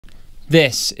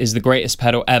This is the greatest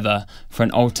pedal ever for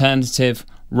an alternative,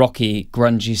 rocky,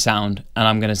 grungy sound, and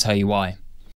I'm going to tell you why.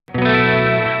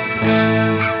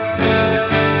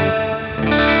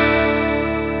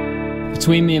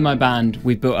 Between me and my band,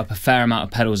 we've built up a fair amount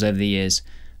of pedals over the years.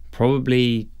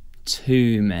 Probably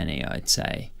too many, I'd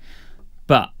say.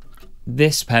 But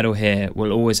this pedal here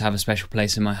will always have a special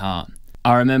place in my heart.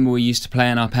 I remember we used to play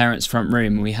in our parents' front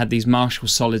room and we had these Marshall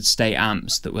solid state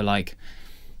amps that were like,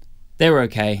 they were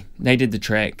okay, they did the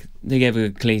trick, they gave a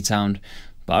good clean sound.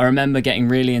 But I remember getting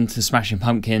really into Smashing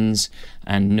Pumpkins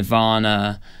and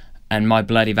Nirvana and My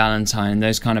Bloody Valentine and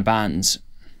those kind of bands.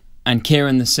 And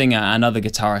Kieran the singer and other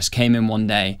guitarists came in one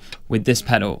day with this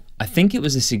pedal. I think it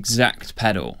was this exact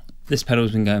pedal. This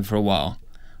pedal's been going for a while.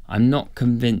 I'm not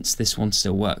convinced this one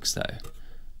still works though.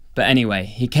 But anyway,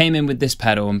 he came in with this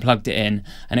pedal and plugged it in,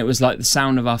 and it was like the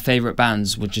sound of our favourite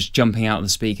bands were just jumping out of the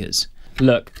speakers.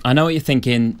 Look, I know what you're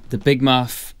thinking, the Big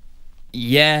Muff,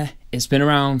 yeah, it's been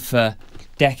around for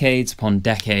decades upon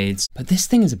decades, but this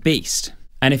thing is a beast.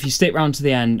 And if you stick around to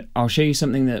the end, I'll show you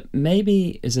something that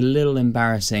maybe is a little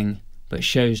embarrassing, but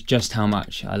shows just how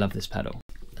much I love this pedal.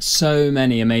 So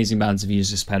many amazing bands have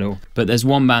used this pedal, but there's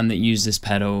one band that used this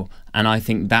pedal, and I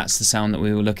think that's the sound that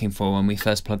we were looking for when we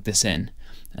first plugged this in,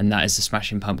 and that is the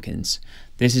Smashing Pumpkins.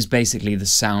 This is basically the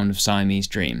sound of Siamese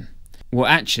Dream. Well,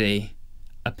 actually,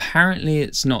 apparently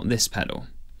it's not this pedal,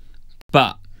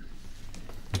 but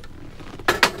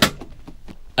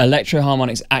Electro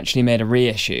Harmonix actually made a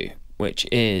reissue, which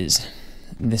is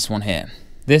this one here.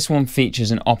 This one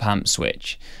features an op-amp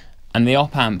switch, and the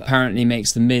op-amp apparently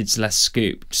makes the mids less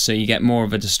scooped, so you get more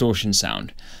of a distortion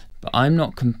sound. But I'm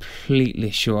not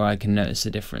completely sure I can notice the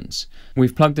difference.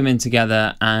 We've plugged them in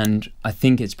together, and I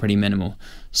think it's pretty minimal.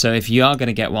 So if you are going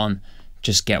to get one,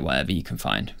 just get whatever you can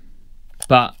find.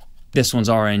 But this one's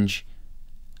orange,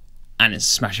 and it's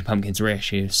Smashing Pumpkins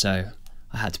reissue, so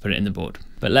I had to put it in the board.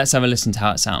 But let's have a listen to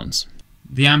how it sounds.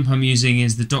 The amp I'm using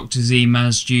is the Dr. Z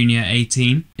Maz Jr.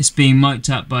 18. It's being mic'd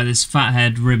up by this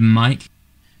Fathead ribbon mic.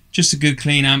 Just a good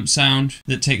clean amp sound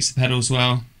that takes the pedals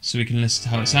well, so we can listen to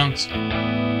how it sounds.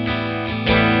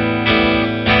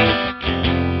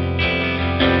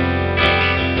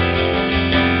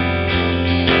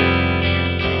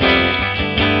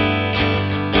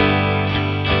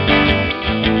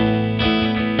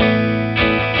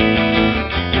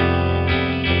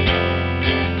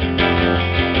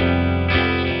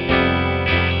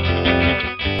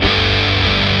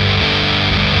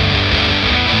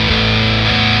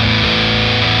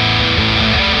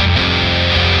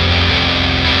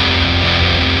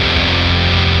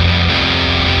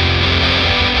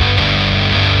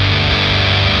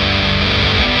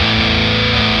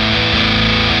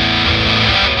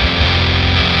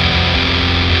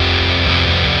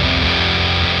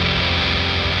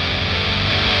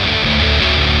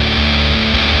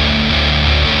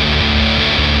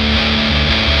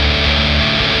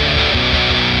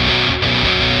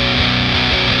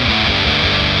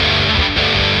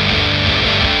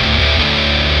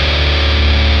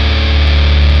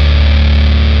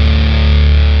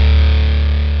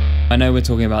 I know we're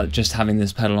talking about just having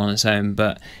this pedal on its own,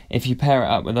 but if you pair it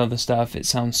up with other stuff, it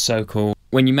sounds so cool.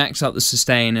 When you max out the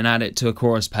sustain and add it to a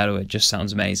chorus pedal, it just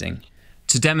sounds amazing.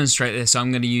 To demonstrate this,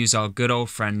 I'm going to use our good old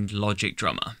friend Logic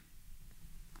Drummer.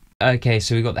 Okay,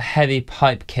 so we've got the heavy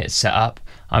pipe kit set up.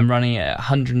 I'm running it at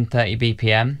 130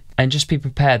 BPM, and just be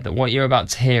prepared that what you're about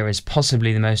to hear is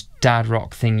possibly the most dad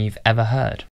rock thing you've ever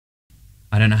heard.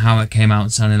 I don't know how it came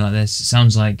out sounding like this. It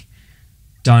sounds like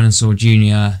Dinosaur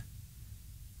Jr.,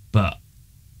 but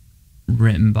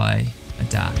written by a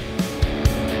dad.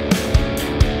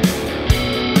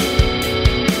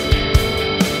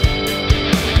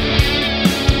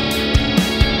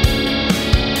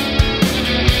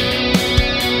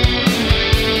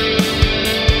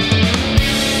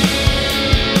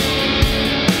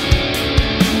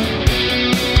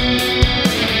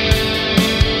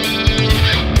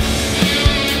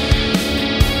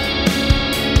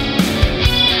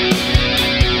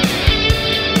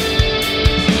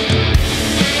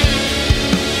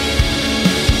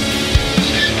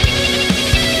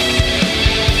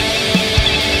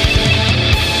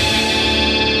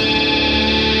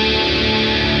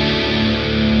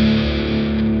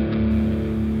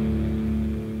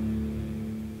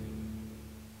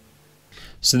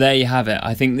 So there you have it.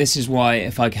 I think this is why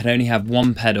if I could only have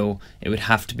one pedal, it would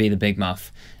have to be the Big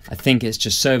Muff. I think it's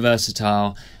just so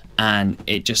versatile and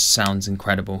it just sounds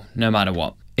incredible, no matter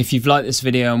what. If you've liked this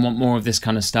video and want more of this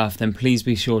kind of stuff, then please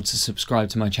be sure to subscribe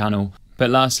to my channel. But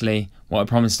lastly, what I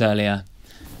promised earlier,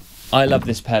 I love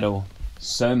this pedal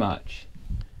so much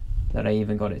that I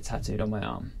even got it tattooed on my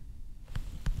arm.